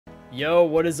Yo,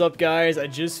 what is up, guys? I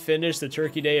just finished the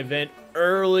Turkey Day event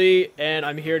early, and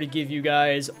I'm here to give you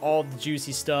guys all the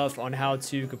juicy stuff on how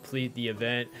to complete the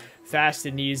event fast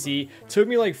and easy. Took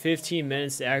me like 15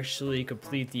 minutes to actually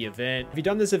complete the event. If you've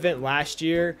done this event last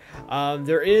year,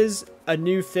 there is a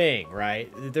new thing, right?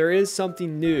 There is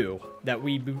something new that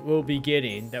we will be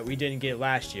getting that we didn't get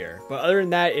last year. But other than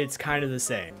that, it's kind of the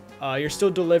same. You're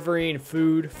still delivering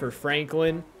food for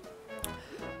Franklin.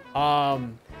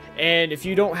 And if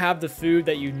you don't have the food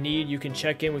that you need, you can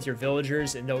check in with your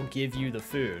villagers and they'll give you the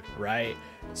food, right?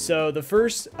 So the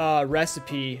first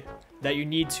recipe that you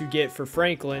need to get for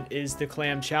Franklin is the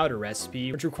clam chowder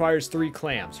recipe, which requires 3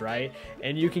 clams, right?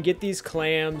 And you can get these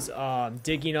clams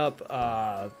digging up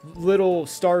little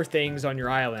star things on your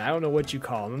island. I don't know what you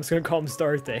call them. I'm just gonna call them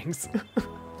star things.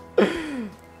 So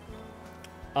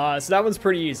that one's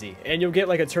pretty easy, and you'll get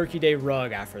like a Turkey Day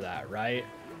rug after that, right?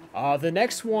 The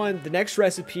next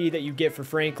recipe that you get for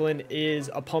Franklin is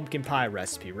a pumpkin pie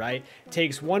recipe, right? It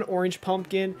takes 1 orange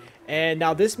pumpkin, and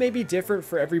now this may be different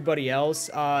for everybody else.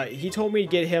 He told me to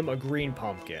get him a green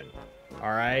pumpkin.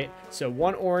 All right, so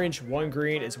 1 orange, 1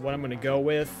 green is what I'm gonna go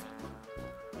with.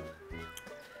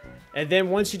 And then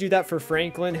once you do that for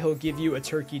Franklin, he'll give you a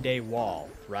Turkey Day wall,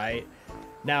 right?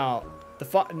 Now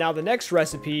the next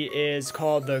recipe is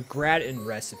called the gratin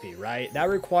recipe, right? That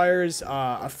requires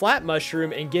a flat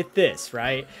mushroom, and get this,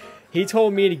 right? He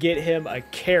told me to get him a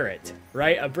carrot,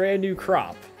 right? A brand new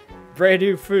crop, brand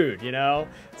new food, you know?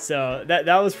 So that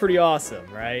was pretty awesome,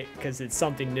 right? Because it's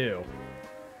something new.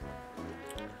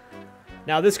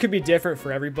 Now this could be different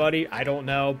for everybody, I don't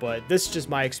know, but this is just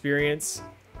my experience.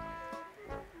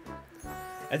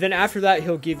 And then after that,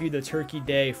 he'll give you the Turkey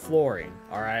Day flooring,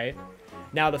 all right?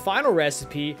 Now, the final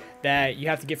recipe that you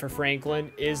have to get for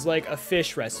Franklin is like a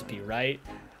fish recipe, right?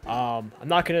 I'm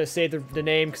not going to say the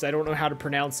name because I don't know how to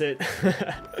pronounce it.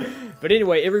 But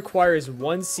anyway, it requires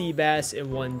 1 sea bass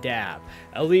and 1 dab.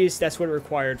 At least that's what it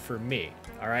required for me,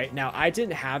 all right? Now, I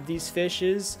didn't have these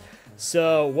fishes,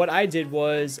 so what I did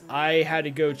was I had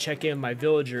to go check in my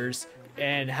villagers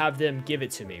and have them give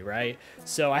it to me, right?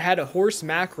 So I had a horse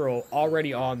mackerel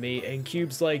already on me, and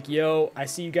Cube's like, yo, I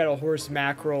see you got a horse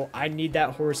mackerel. I need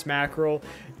that horse mackerel.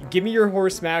 Give me your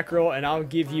horse mackerel and I'll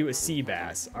give you a sea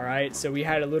bass, all right? So we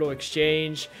had a little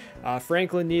exchange.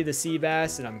 Franklin needed the sea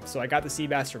bass, and so I got the sea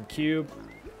bass from Cube.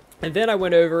 And then I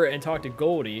went over and talked to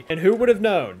Goldie, and who would have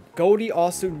known? Goldie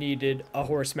also needed a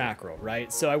horse mackerel,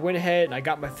 right? So I went ahead and I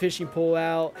got my fishing pole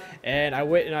out, and I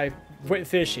went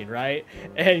fishing, right?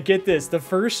 And get this, the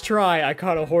first try I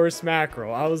caught a horse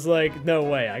mackerel. I was like, no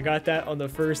way, I got that on the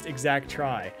first exact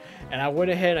try. And I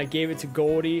went ahead and I gave it to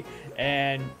Goldie,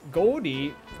 and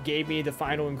Goldie gave me the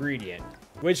final ingredient,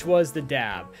 which was the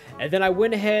dab. And then I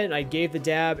went ahead and I gave the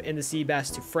dab and the sea bass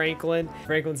to Franklin.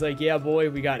 Franklin's like, yeah, boy,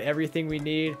 we got everything we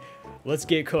need. Let's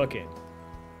get cooking.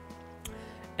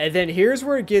 And then here's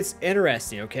where it gets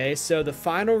interesting, okay? So the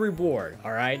final reward,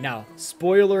 all right? Now,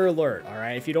 spoiler alert, all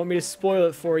right? If you don't want me to spoil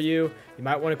it for you, you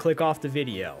might want to click off the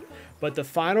video. But the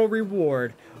final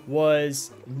reward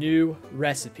was new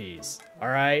recipes, all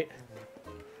right?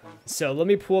 So let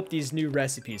me pull up these new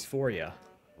recipes for you.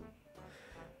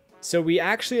 So we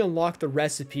actually unlocked the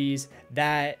recipes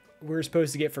that we're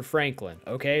supposed to get for Franklin,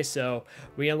 okay? So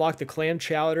we unlocked the clam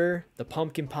chowder, the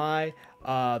pumpkin pie,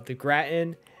 the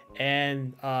gratin,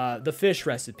 and the fish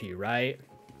recipe, right?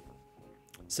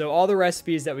 So all the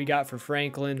recipes that we got for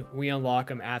Franklin, we unlock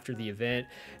them after the event.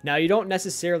 Now, you don't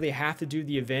necessarily have to do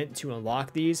the event to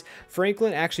unlock these.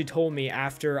 Franklin actually told me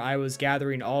after I was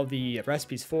gathering all the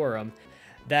recipes for him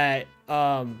that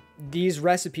these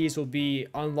recipes will be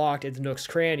unlocked at the Nook's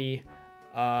Cranny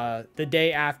the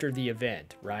day after the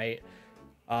event, right?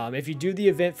 If you do the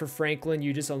event for Franklin,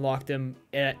 you just unlock them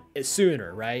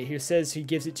sooner, right? He says he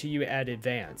gives it to you at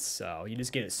advance, so you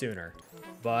just get it sooner.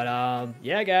 But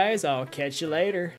yeah, guys, I'll catch you later.